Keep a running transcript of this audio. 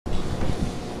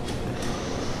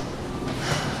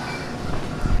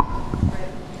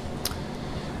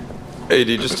AD,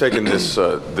 just taking this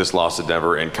this loss to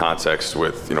Denver in context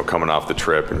with coming off the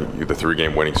trip and the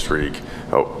 3-game winning streak,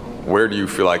 where do you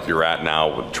feel like you're at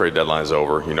now? With the trade deadline's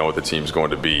over, you know what the team's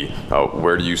going to be.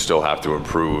 Where do you still have to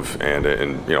improve, and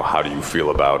how do you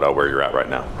feel about where you're at right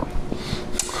now?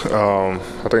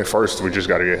 I think first we just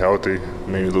got to get healthy.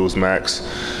 Maybe lose Max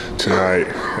tonight.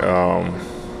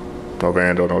 No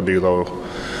Vando, no D'Lo.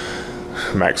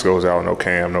 Max goes out, no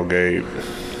Cam, no Gabe.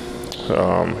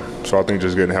 So I think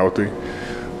just getting healthy.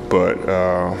 But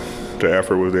the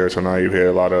effort was there tonight. You had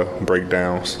a lot of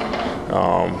breakdowns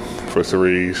for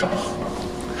threes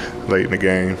late in the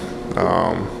game.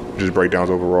 Just breakdowns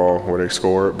overall where they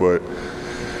scored. But,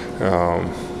 I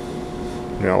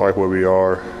like where we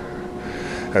are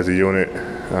as a unit.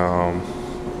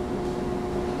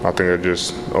 I think that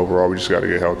just overall we just got to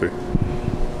get healthy.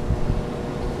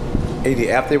 AD,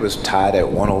 after it was tied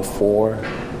at 104,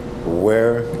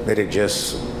 where did it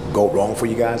just go wrong for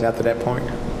you guys after that point?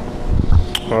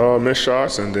 Missed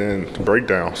shots and then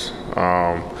breakdowns.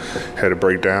 Had a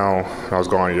breakdown. I was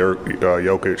going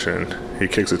Jokic, and he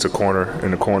kicks it to in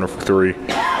the corner for 3.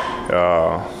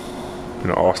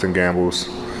 Austin gambles.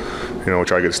 Try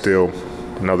to get a steal,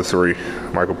 another 3.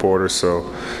 Michael Porter. So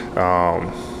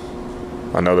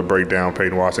another breakdown.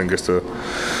 Peyton Watson gets the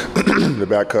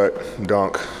back cut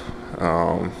dunk.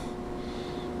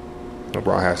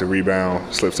 LeBron has to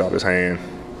rebound, slips out his hand.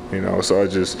 So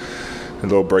it's just the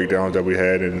little breakdowns that we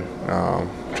had, and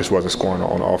just wasn't scoring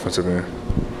on the offensive end.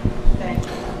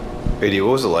 AD,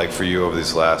 what was it like for you over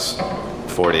these last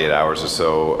 48 hours or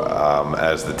so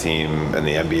as the team and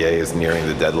the NBA is nearing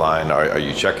the deadline? Are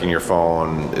you checking your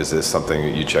phone? Is this something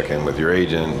that you check in with your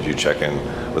agent? Do you check in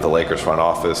with the Lakers front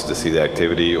office to see the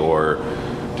activity, or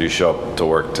do you show up to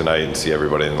work tonight and see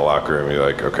everybody in the locker room and you're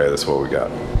like, okay, this is what we got?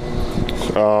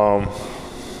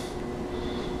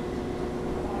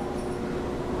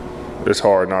 It's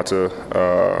hard not to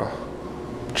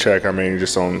check.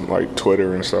 Just on like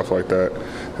Twitter and stuff like that,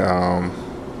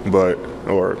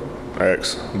 or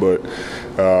X. But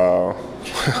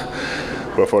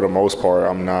but for the most part,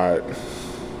 I'm not,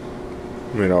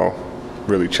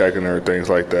 really checking or things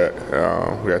like that.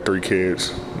 We got 3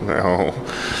 kids at home,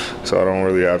 so I don't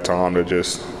really have time to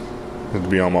just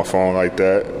be on my phone like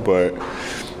that. But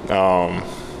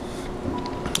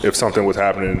if something was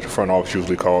happening, the front office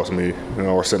usually calls me,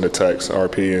 or send a text,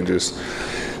 RP, and just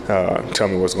tell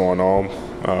me what's going on.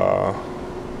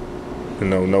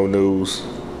 No news,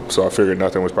 so I figured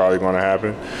nothing was probably going to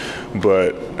happen.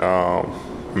 But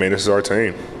this is our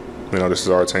team. This is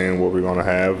our team, what we're going to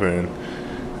have, and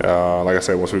like I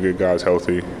said, once we get guys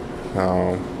healthy,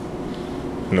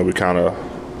 we kind of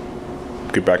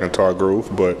get back into our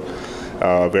groove. But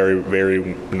very, very,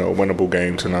 winnable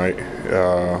game tonight.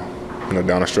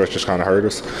 Down the stretch just kind of hurt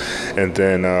us. And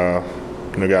then,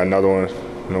 got another one,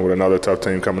 with another tough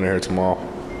team coming in here tomorrow.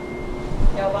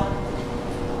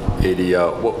 AD,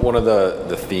 one of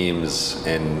the themes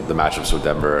in the matchups with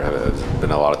Denver has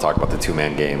been a lot of talk about the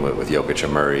 2-man game with Jokic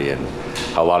and Murray, and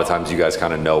how a lot of times you guys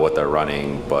kind of know what they're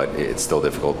running, but it's still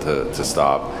difficult to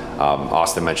stop.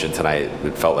 Austin mentioned tonight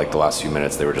it felt like the last few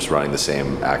minutes they were just running the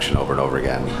same action over and over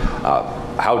again.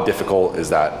 How difficult is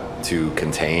that to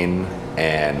contain,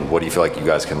 and what do you feel like you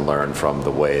guys can learn from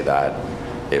the way that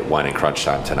it went in crunch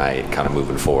time tonight, kind of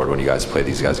moving forward when you guys play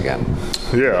these guys again?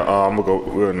 Yeah,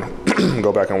 we'll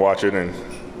go back and watch it and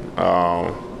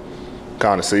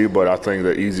kind of see. But I think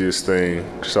the easiest thing,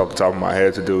 just off the top of my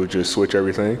head, to do is just switch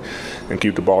everything and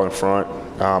keep the ball in front.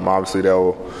 Obviously,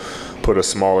 they'll put a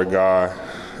smaller guy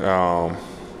on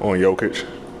Jokic.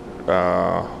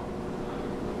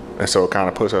 And so it kind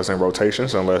of puts us in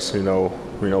rotations unless, we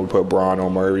put Bron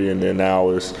on Murray, and then now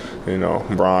is,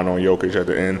 Bron on Jokic at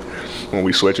the end when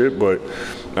we switch it. But,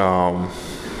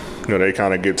 they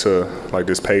kind of get to like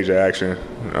this page of action,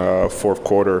 fourth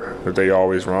quarter that they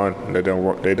always run. They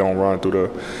don't run through the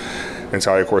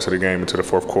entire course of the game into the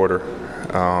fourth quarter.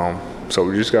 So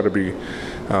we just got to be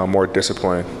more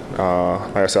disciplined.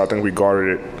 Like I said, I think we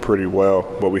guarded it pretty well,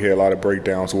 but we had a lot of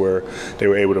breakdowns where they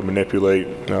were able to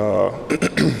manipulate,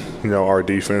 our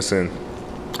defense and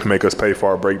make us pay for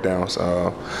our breakdowns.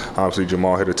 Obviously,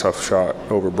 Jamal hit a tough shot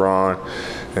over Bron,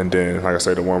 and then, like I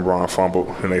said, the one Bron fumbled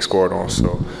and they scored on.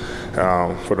 So,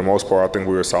 for the most part, I think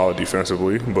we were solid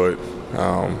defensively, but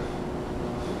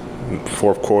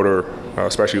fourth quarter,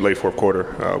 especially late fourth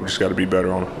quarter, we just got to be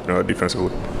better on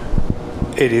defensively.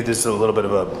 AD, this is a little bit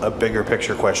of a bigger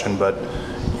picture question, but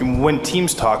when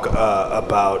teams talk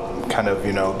about kind of,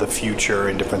 the future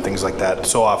and different things like that,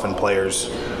 so often players,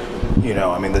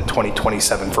 the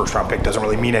 2027 first round pick doesn't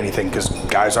really mean anything because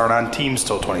guys aren't on teams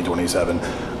till 2027.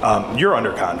 You're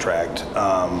under contract.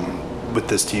 with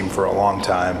this team for a long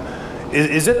time.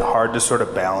 Is it hard to sort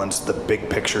of balance the big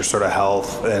picture sort of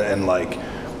health and like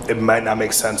it might not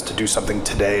make sense to do something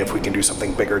today if we can do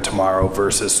something bigger tomorrow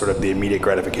versus sort of the immediate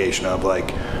gratification of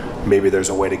like maybe there's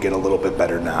a way to get a little bit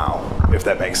better now, if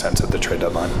that makes sense at the trade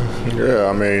deadline? Yeah,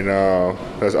 I mean,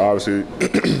 that's obviously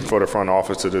for the front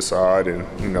office to decide and,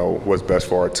 what's best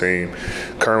for our team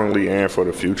currently and for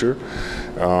the future.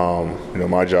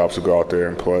 My job is to go out there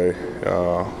and play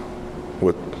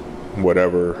with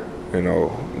whatever,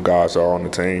 guys are on the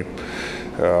team.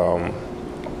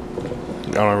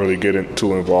 I don't really get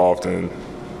too involved in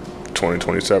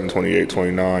 2027, 28,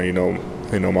 29.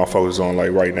 My focus is on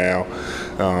like right now.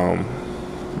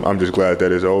 I'm just glad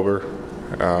that it's over.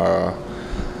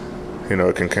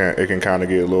 It can kind of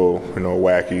get a little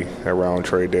wacky around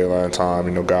trade deadline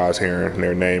time. Guys hearing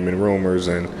their name and rumors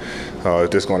and is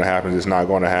this going to happen? Is this not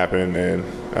going to happen? And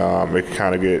it can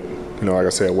kind of get like I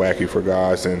said, wacky for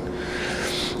guys. And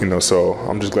so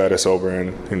I'm just glad it's over.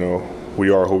 And we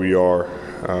are who we are.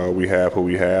 We have who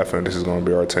we have, and this is going to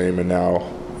be our team. And now,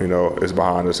 it's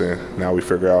behind us, and now we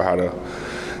figure out how to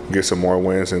get some more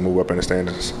wins and move up in the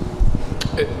standings.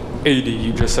 AD,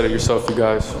 you just said it yourself. You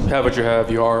guys have what you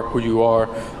have. You are who you are.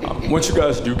 Once you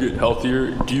guys do get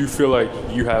healthier, do you feel like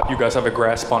you guys have a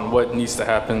grasp on what needs to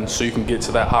happen so you can get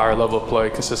to that higher level of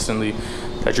play consistently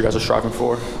that you guys are striving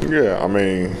for? Yeah, I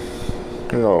mean,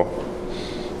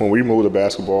 when we move the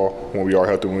basketball, when we are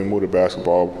healthy, when we move the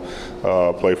basketball,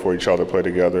 play for each other, play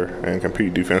together, and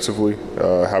compete defensively,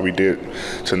 how we did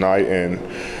tonight and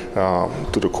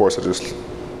through the course of this,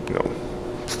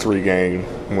 3-game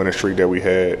winning streak that we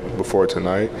had before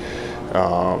tonight,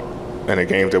 and the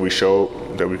games that we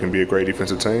showed that we can be a great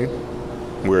defensive team.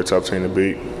 We're a tough team to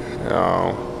beat.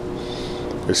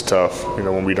 It's tough,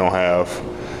 when we don't have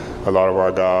a lot of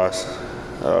our guys,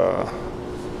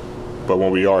 but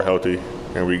when we are healthy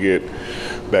and we get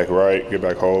back right, get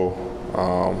back whole,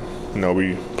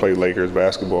 we play Lakers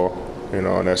basketball, and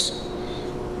that's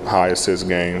high assist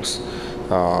games,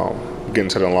 getting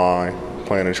to the line,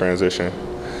 playing in transition,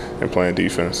 and playing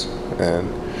defense.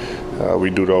 And we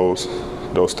do those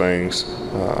things.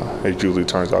 It usually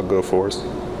turns out good for us.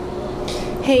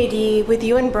 Hey, D, with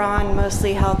you and Bron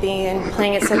mostly healthy and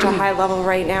playing at such a high level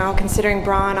right now, considering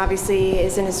Bron obviously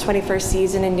is in his 21st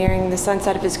season and nearing the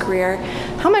sunset of his career,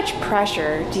 how much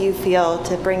pressure do you feel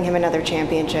to bring him another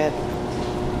championship?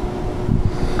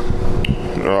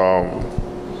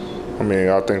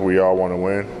 I think we all want to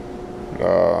win.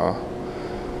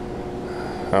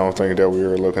 I don't think that we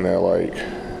were looking at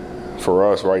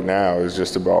for us right now, it's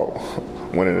just about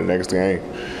winning the next game.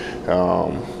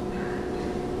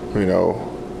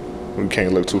 We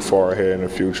can't look too far ahead in the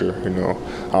future.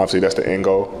 Obviously that's the end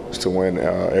goal, is to win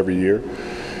every year.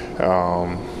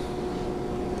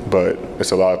 But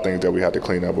it's a lot of things that we have to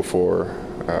clean up before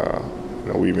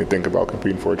we even think about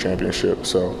competing for a championship.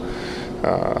 So,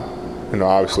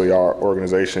 obviously our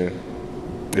organization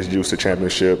is used to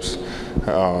championships.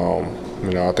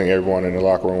 I think everyone in the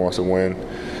locker room wants to win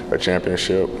a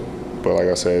championship. But like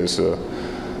I said, it's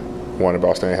one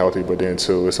about staying healthy, but then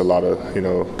two, it's a lot of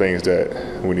things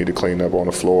that we need to clean up on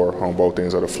the floor, on both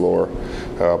ends of the floor,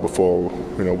 before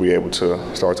we able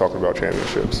to start talking about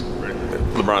championships.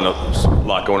 LeBron, there's a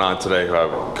lot going on today.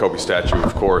 Kobe statue,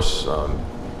 of course.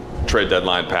 Trade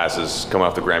deadline passes, coming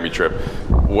off the Grammy trip.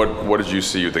 What did you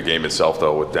see with the game itself,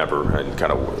 though, with Denver and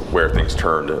kind of where things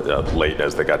turned late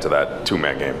as they got to that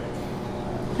 2-man game?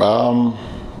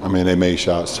 They made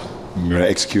shots. They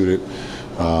executed.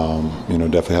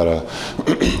 Definitely had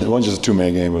it wasn't just a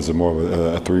 2-man game, it was more of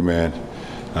a 3-man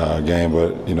game,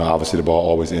 but, obviously the ball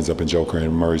always ends up in Joker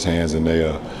and Murray's hands, and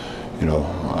they,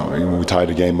 when we tied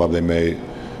the game up, they made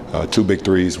 2 big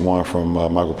threes, one from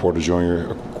Michael Porter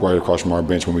Jr. right across from our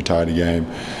bench when we tied the game,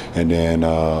 and then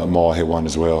Maul hit one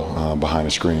as well behind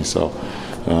the screen. So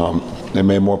they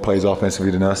made more plays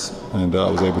offensively than us, and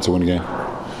was able to win the game.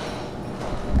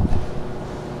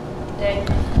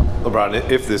 LeBron,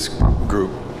 if this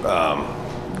group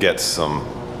gets some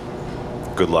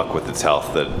good luck with its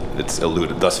health, that it's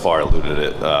thus far eluded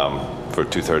it for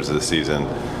 2/3 of the season,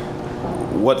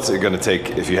 what's it going to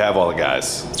take if you have all the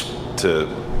guys to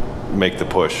make the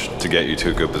push to get you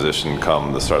to a good position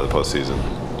come the start of the postseason?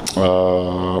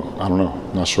 I don't know.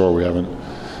 Not sure. We haven't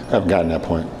gotten that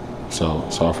point, so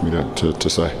it's hard for me to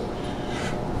say.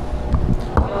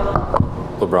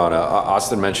 LeBron,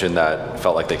 Austin mentioned that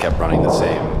felt like they kept running the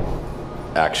same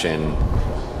action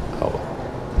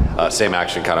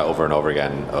kind of over and over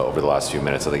again over the last few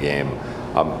minutes of the game.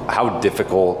 How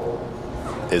difficult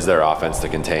is their offense to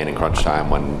contain in crunch time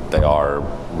when they are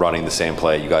running the same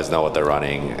play? You guys know what they're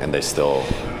running, and they still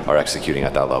are executing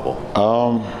at that level.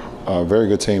 very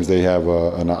good teams, they have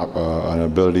an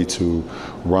ability to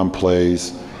run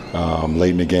plays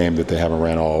late in the game that they haven't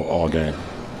ran all game,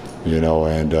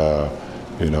 and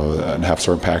have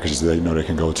certain packages that they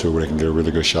can go to where they can get a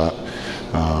really good shot.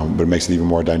 But it makes it even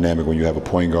more dynamic when you have a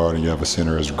point guard and you have a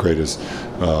center as great as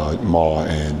Maul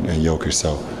and Jokic.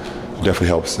 So it definitely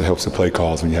helps. It helps the play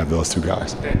calls when you have those two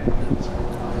guys.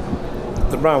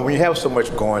 LeBron, when you have so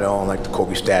much going on, like the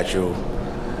Kobe statue,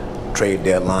 trade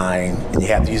deadline, and you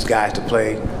have these guys to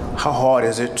play, how hard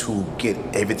is it to get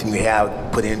everything you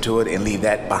have put into it and leave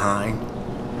that behind?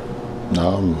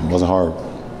 No, it wasn't hard.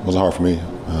 It wasn't hard for me.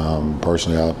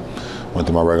 Personally, I went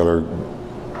through my regular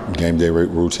game day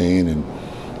routine and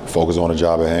focused on the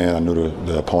job at hand. I knew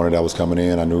the opponent that was coming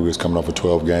in. I knew he was coming off a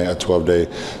 12-day,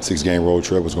 6-game road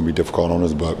trip. It was going to be difficult on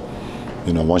us, but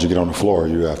once you get on the floor,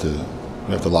 you have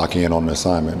to lock in on the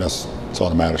assignment. That's all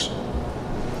that matters.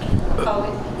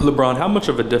 LeBron, how much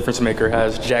of a difference maker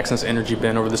has Jackson's energy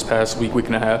been over this past week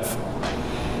and a half?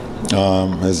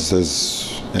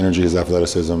 His energy, his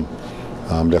athleticism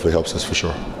definitely helps us for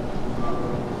sure.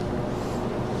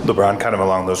 LeBron, kind of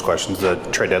along those questions, the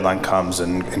trade deadline comes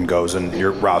and goes and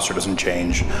your roster doesn't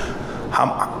change.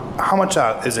 How much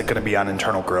is it going to be on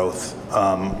internal growth?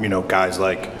 Guys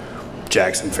like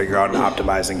Jaxson figure out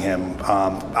optimizing him,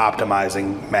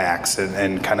 optimizing Max,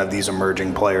 and kind of these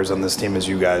emerging players on this team as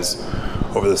you guys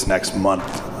over this next month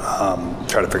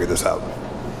try to figure this out?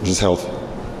 Just health.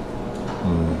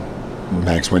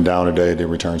 Max went down today,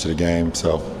 didn't return to the game,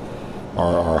 so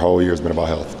our whole year has been about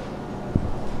health.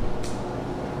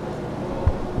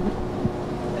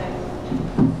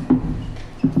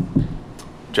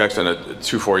 Jaxson,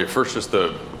 two for you. First,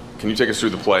 can you take us through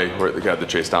the play where they got the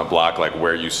chase down block, like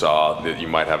where you saw that you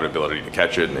might have an ability to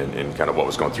catch it and kind of what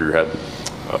was going through your head?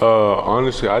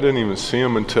 Honestly, I didn't even see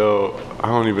him until, I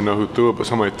don't even know who threw it, but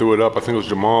somebody threw it up. I think it was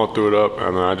Jamal threw it up,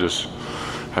 and then I just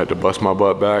had to bust my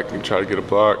butt back and try to get a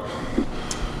block.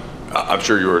 I'm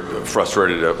sure you were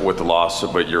frustrated with the loss,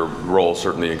 but your role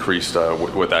certainly increased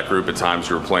with that group. At times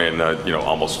you were playing,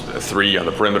 almost 3 on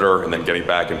the perimeter and then getting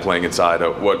back and playing inside.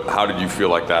 How did you feel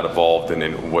like that evolved, and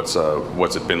then what's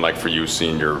it been like for you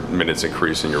seeing your minutes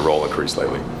increase and your role increase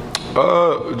lately?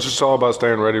 Just all about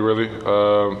staying ready, really.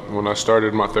 When I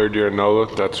started my 3rd year in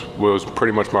NOLA, that was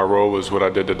pretty much my role, was what I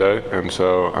did today. And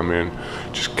so,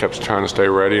 just kept trying to stay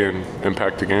ready and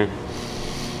impact the game.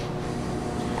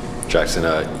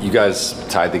 Jaxson, you guys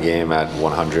tied the game at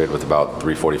 100 with about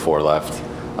 3:44 left.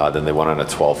 Then they went on a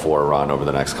 12-4 run over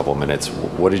the next couple of minutes.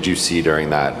 What did you see during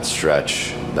that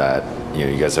stretch that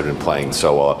you guys had been playing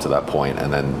so well up to that point,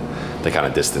 and then they kind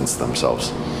of distanced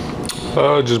themselves?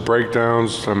 Just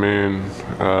breakdowns.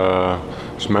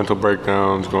 Just mental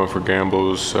breakdowns, going for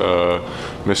gambles,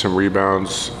 missing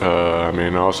rebounds.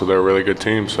 Also they're a really good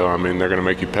team, so they're going to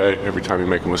make you pay every time you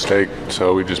make a mistake.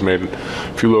 So we just made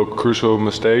a few little crucial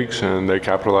mistakes, and they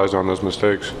capitalized on those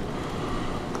mistakes.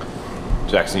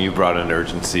 Jaxson, you brought an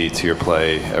urgency to your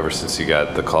play ever since you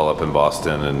got the call up in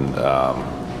Boston, and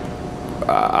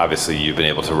obviously you've been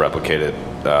able to replicate it,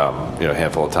 a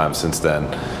handful of times since then.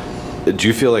 Do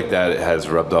you feel like that has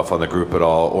rubbed off on the group at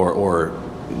all, or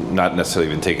not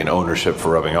necessarily even taking ownership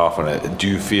for rubbing off on it? Do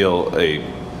you feel a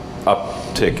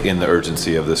uptick in the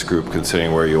urgency of this group,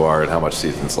 considering where you are and how much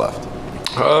season's left?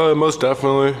 Most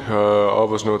definitely. All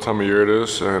of us know what time of year it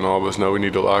is, and all of us know we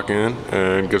need to lock in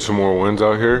and get some more wins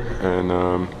out here,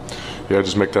 and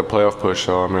just make that playoff push.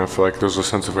 So I feel like there's a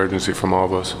sense of urgency from all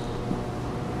of us.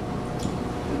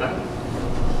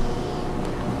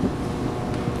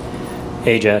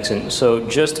 Hey Jaxson, so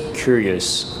just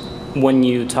curious, when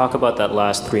you talk about that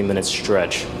last 3-minute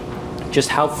stretch, just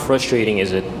how frustrating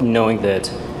is it knowing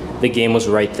that the game was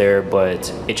right there,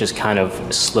 but it just kind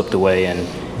of slipped away and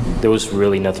there was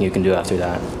really nothing you can do after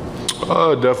that?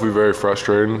 Definitely very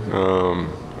frustrating.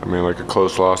 Like a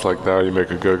close loss like that, you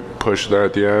make a good push there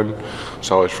at the end.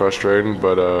 It's always frustrating,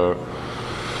 but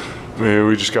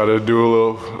we just got to do a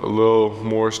little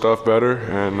more stuff better,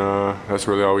 and that's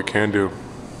really all we can do.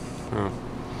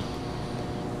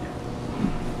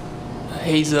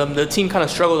 Hayes, the team kind of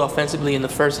struggled offensively in the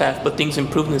first half, but things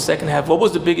improved in the second half. What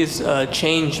was the biggest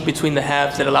change between the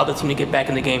halves that allowed the team to get back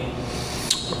in the game?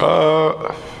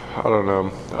 I don't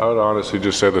know. I would honestly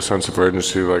just say the sense of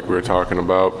urgency, like we were talking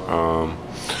about.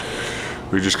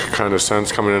 We just kind of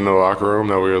sensed coming into the locker room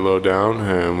that we were a little down,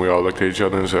 and we all looked at each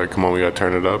other and said, come on, we got to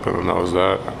turn it up, and then that was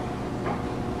that.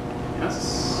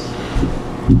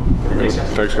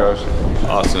 Thanks, guys.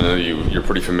 Austin, you're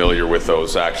pretty familiar with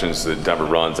those actions that Denver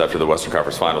runs after the Western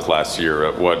Conference Finals last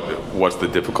year. What's the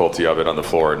difficulty of it on the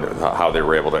floor, and how they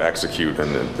were able to execute,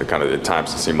 and the kind of at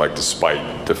times it seemed like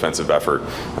despite defensive effort,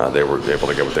 they were able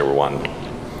to get what they were wanting?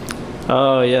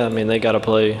 Yeah, I mean, they got to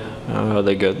play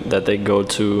they go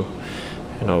to,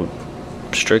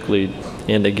 strictly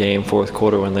end the game, fourth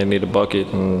quarter when they need a bucket.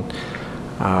 And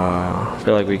I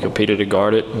feel like we competed to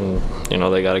guard it. And,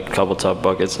 they got a couple tough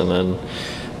buckets. And then,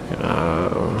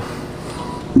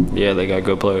 they got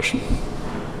good players.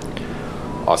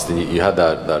 Austin, you had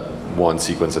that one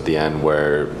sequence at the end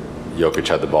where Jokic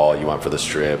had the ball, you went for the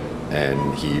strip,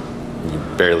 and he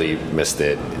barely missed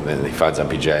it, and then he finds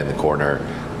MPJ in the corner.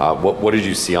 What did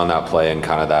you see on that play and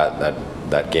kind of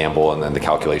that gamble and then the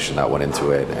calculation that went into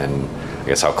it, and I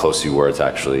guess how close you were to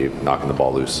actually knocking the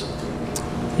ball loose?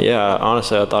 Yeah,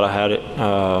 honestly, I thought I had it.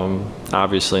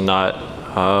 Obviously not.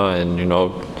 And,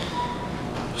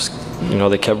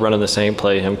 they kept running the same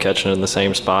play, him catching it in the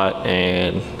same spot,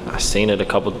 and I seen it a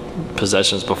couple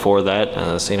possessions before that, and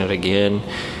I seen it again,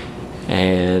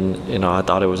 and I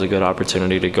thought it was a good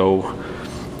opportunity to go,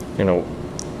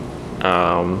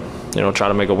 try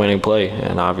to make a winning play,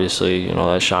 and obviously,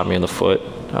 that shot me in the foot.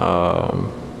 I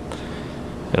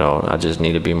just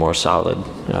need to be more solid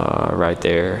right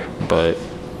there, but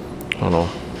I don't know.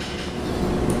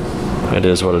 It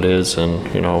is what it is, and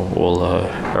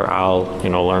I'll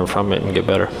learn from it and get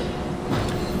better.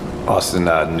 Austin,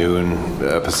 noon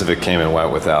Pacific came and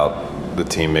went without the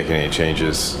team making any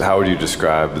changes. How would you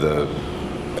describe the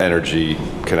energy,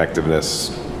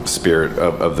 connectiveness, spirit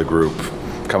of the group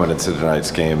coming into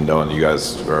tonight's game, knowing you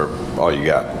guys are all you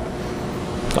got?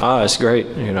 It's great.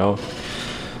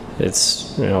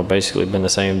 It's basically been the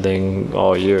same thing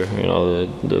all year.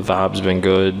 The vibe's been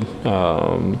good.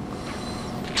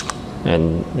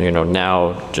 And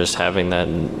now just having that,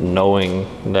 knowing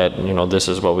that this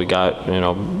is what we got,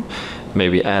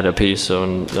 maybe add a piece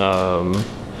on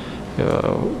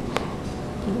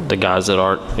the guys that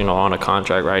aren't on a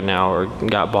contract right now or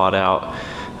got bought out.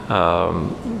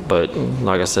 But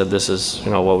like I said, this is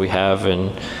what we have,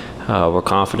 and we're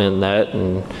confident in that,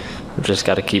 and we just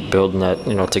got to keep building that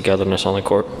togetherness on the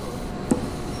court.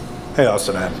 Hey,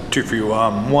 Austin, I have two for you.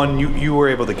 One, you were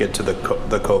able to get to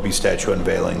the Kobe statue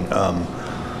unveiling.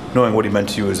 Knowing what he meant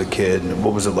to you as a kid,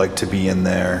 what was it like to be in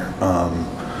there,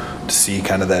 to see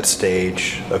kind of that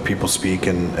stage of people speak,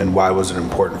 and why was it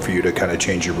important for you to kind of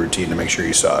change your routine to make sure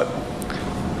you saw it?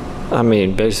 I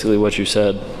mean, basically what you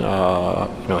said.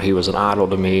 He was an idol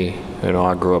to me.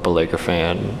 I grew up a Laker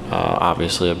fan,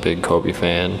 obviously a big Kobe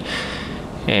fan,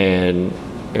 and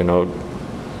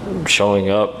showing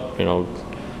up,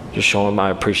 just showing my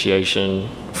appreciation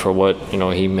for what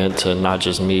he meant to not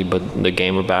just me but the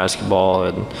game of basketball.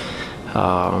 And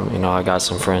I got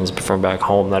some friends from back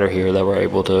home that are here that were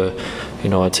able to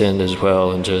attend as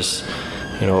well, and just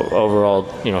overall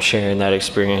sharing that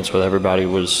experience with everybody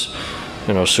was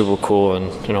super cool.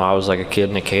 And I was like a kid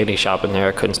in a candy shop in there.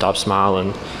 I couldn't stop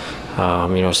smiling,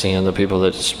 seeing the people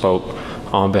that spoke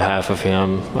on behalf of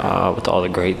him with all the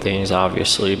great things,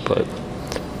 obviously. But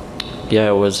yeah,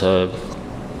 it was an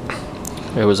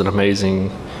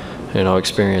amazing,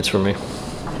 experience for me.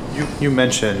 You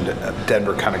mentioned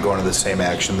Denver kind of going to the same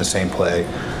action, the same play,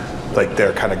 like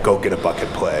their kind of go get a bucket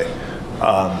play.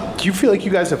 Do you feel like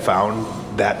you guys have found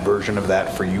that version of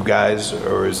that for you guys,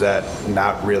 or is that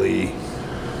not really?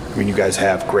 I mean, you guys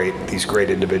have these great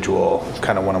individual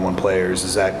kind of one-on-one players.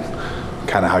 Is that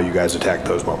kind of how you guys attack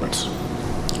those moments?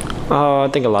 I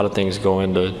think a lot of things go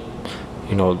into,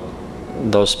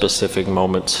 those specific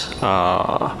moments.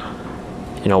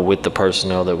 With the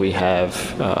personnel that we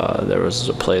have, there was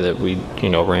a play that we,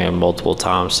 ran multiple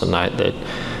times tonight that,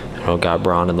 got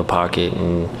Bron in the pocket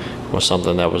and was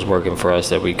something that was working for us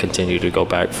that we continue to go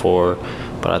back for.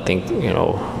 But I think,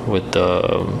 with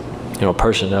the,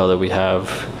 personnel that we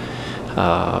have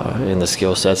and the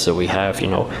skill sets that we have,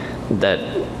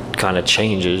 that kind of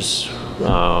changes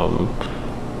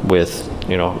with,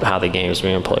 how the game is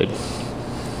being played.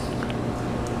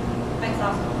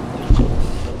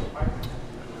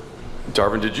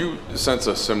 Darvin, did you sense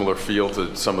a similar feel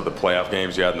to some of the playoff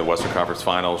games you had in the Western Conference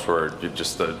Finals, where you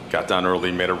just got down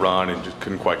early, made a run, and just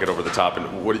couldn't quite get over the top? And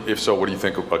if so, what do you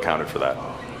think accounted for that?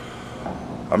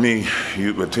 I mean,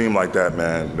 a team like that,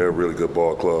 man, they're a really good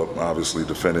ball club. Obviously,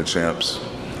 defending champs.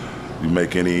 We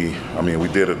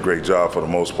did a great job for the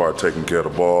most part taking care of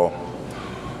the ball.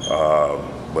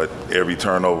 But every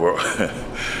turnover,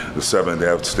 they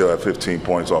still have 15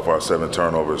 points off our 7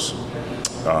 turnovers.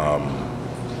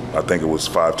 I think it was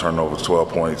 5 turnovers, 12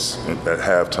 points at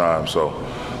halftime. So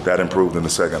that improved in the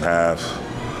second half.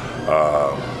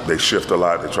 They shift a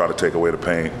lot. They try to take away the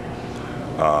paint.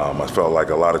 I felt like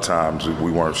a lot of times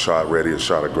we weren't shot ready or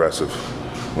shot aggressive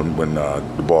when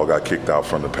the ball got kicked out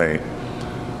from the paint.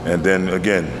 And then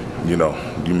again,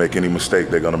 you make any mistake,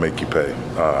 they're going to make you pay.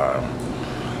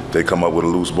 They come up with a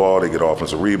loose ball, they get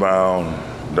offensive rebound.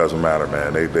 Doesn't matter,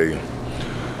 man.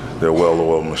 They're a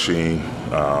well-oiled machine.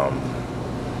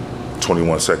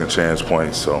 21 second chance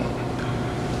points. So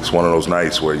it's one of those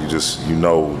nights where you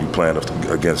know you playing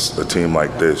against a team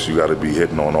like this, you got to be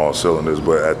hitting on all cylinders.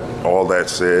 But all that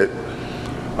said,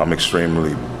 I'm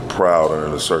extremely proud under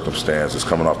the circumstances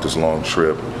coming off this long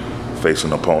trip,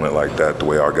 facing an opponent like that, the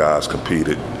way our guys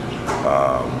competed,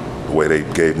 the way they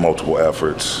gave multiple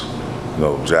efforts. You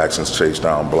know, Jackson's chase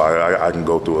down block. I can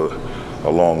go through a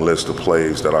long list of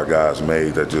plays that our guys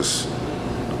made that just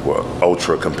were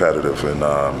ultra competitive. And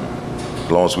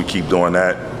as long as we keep doing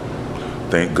that,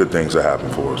 good things will happen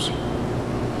for us.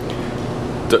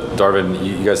 Darvin,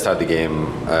 you guys tied the game,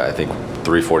 I think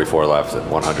 3:44 left,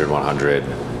 100-100.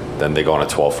 Then they go on a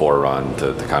 12-4 run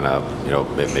to kind of, you know,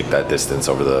 make that distance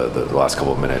over the last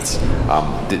couple of minutes.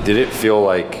 Did it feel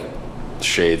like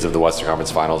shades of the Western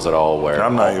Conference Finals at all? Where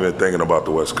I'm not even thinking about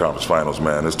the Western Conference Finals,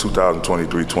 man. It's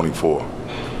 2023-24,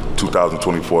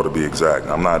 2024 to be exact.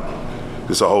 I'm not.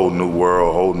 It's a whole new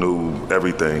world, whole new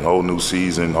everything, whole new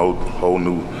season, whole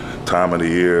new time of the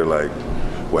year. Like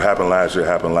what happened last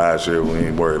year. We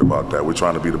ain't worried about that. We're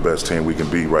trying to be the best team we can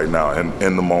be right now,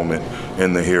 in the moment,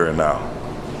 in the here and now.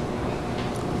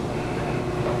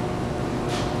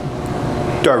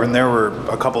 Darvin, there were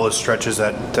a couple of stretches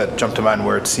that jumped to mind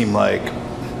where it seemed like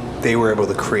they were able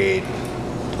to create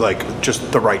like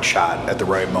just the right shot at the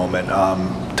right moment.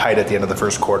 Tight at the end of the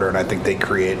first quarter, and I think they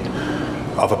create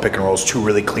off of pick and rolls 2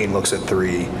 really clean looks at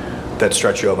 3. That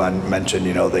stretch Jovan mentioned,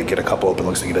 you know, they get a couple open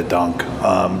looks, they get a dunk.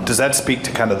 Does that speak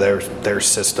to kind of their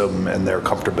system and their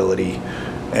comfortability?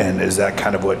 And is that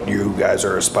kind of what you guys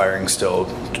are aspiring still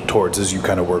towards as you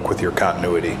kind of work with your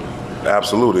continuity?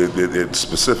 Absolutely. It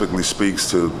specifically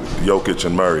speaks to Jokic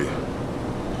and Murray.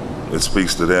 It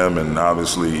speaks to them, and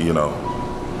obviously, you know,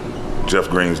 Jeff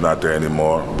Green's not there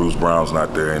anymore. Bruce Brown's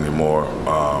not there anymore.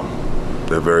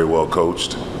 They're very well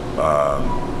coached.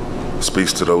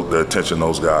 Speaks to the attention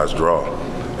those guys draw.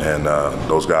 And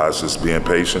those guys just being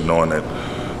patient, knowing that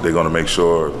they're going to make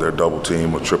sure they're double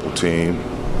team or triple team,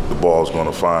 the ball's going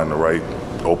to find the right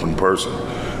open person.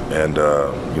 And,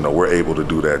 you know, we're able to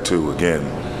do that too. Again,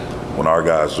 when our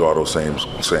guys draw those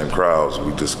same crowds,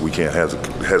 we can't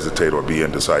hesitate or be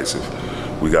indecisive.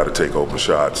 We got to take open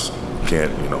shots.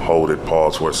 Can't, you know, hold it,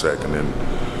 pause for a second. And,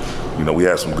 you know, we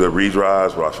had some good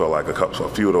redrives, but I felt like a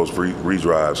few of those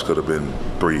redrives could have been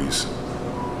threes.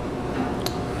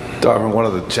 Darvin, one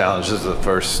of the challenges of the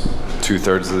first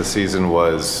 2/3 of the season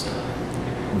was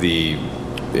the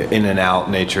in and out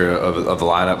nature of the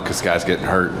lineup, because guys getting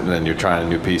hurt and then you're trying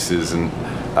new pieces. And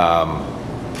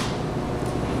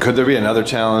could there be another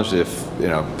challenge if, you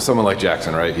know, someone like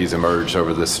Jaxson, right? He's emerged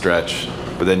over this stretch,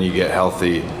 but then you get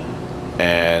healthy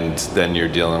and then you're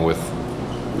dealing with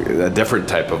a different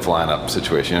type of lineup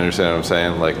situation. You understand what I'm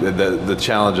saying? Like the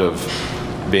challenge of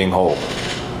being whole.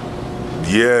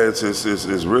 Yeah, it's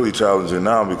really challenging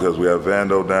now because we have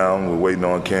Vando down, we're waiting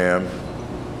on Cam,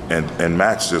 and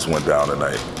Max just went down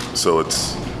tonight. So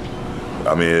it's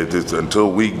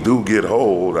until we do get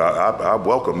whole, I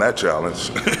welcome that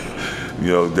challenge.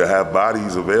 You know, to have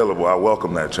bodies available, I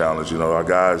welcome that challenge. You know, our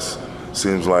guys,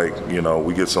 seems like, you know,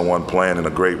 we get someone playing in a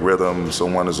great rhythm,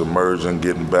 someone is emerging,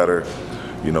 getting better.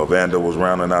 You know, Vando was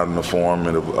rounding out in the form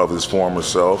of his former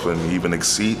self, and even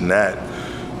exceeding that,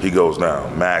 he goes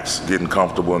down. Max getting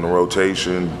comfortable in the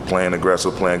rotation, playing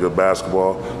aggressive, playing good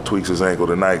basketball, tweaks his ankle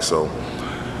tonight. So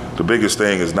the biggest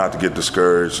thing is not to get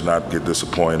discouraged, not get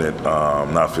disappointed,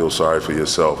 not feel sorry for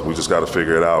yourself. We just got to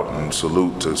figure it out. And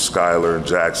salute to Skylar and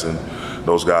Jaxson,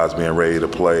 those guys being ready to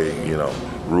play. You know,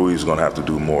 Rui's going to have to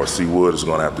do more. C. Wood is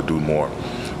going to have to do more.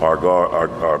 Our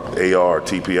AR,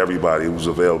 TP, everybody who's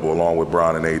available along with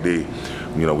Bron and AD,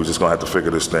 you know, we're just going to have to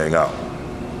figure this thing out.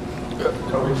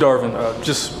 Darvin,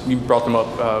 just you brought them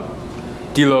up.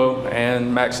 D'Lo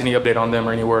and Max, any update on them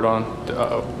or any word on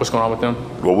what's going on with them?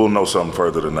 Well, we'll know something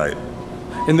further tonight.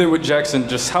 And then with Jaxson,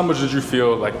 just how much did you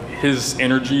feel like his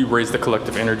energy raised the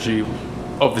collective energy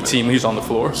of the team? He's on the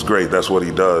floor. It's great. That's what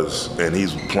he does. And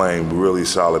he's playing really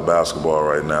solid basketball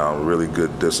right now, really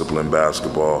good disciplined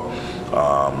basketball.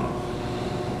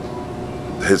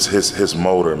 His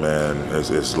motor, man,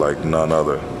 is like none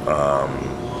other.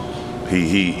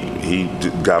 He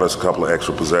got us a couple of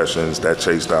extra possessions. That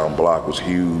chase down block was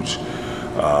huge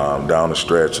down the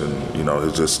stretch, and you know,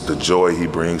 it's just the joy he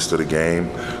brings to the game,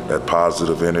 that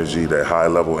positive energy, that high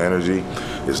level energy,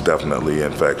 is definitely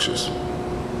infectious.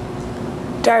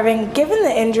 Darvin, given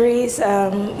the injuries,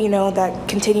 you know, that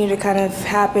continue to kind of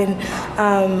happen,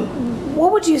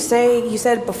 what would you say? You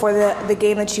said before the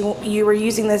game that you were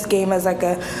using this game as like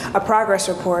a progress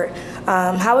report.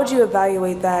 How would you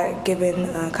evaluate that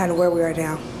given kind of where we are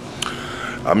now?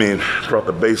 I mean, from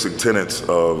the basic tenets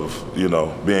of,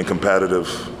 being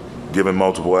competitive, giving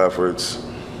multiple efforts,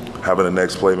 having a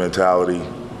next play mentality,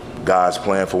 guys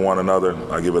playing for one another,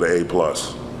 I give it an A+.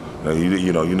 Now,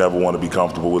 you never want to be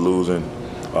comfortable with losing.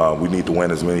 We need to win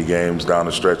as many games down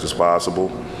the stretch as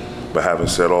possible. But having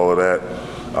said all of that,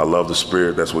 I love the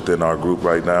spirit that's within our group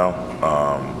right now.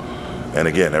 And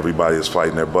again, everybody is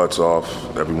fighting their butts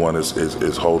off. Everyone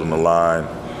is holding the line,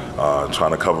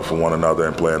 trying to cover for one another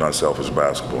and playing unselfish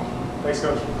basketball. Thanks,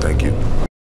 Coach. Thank you.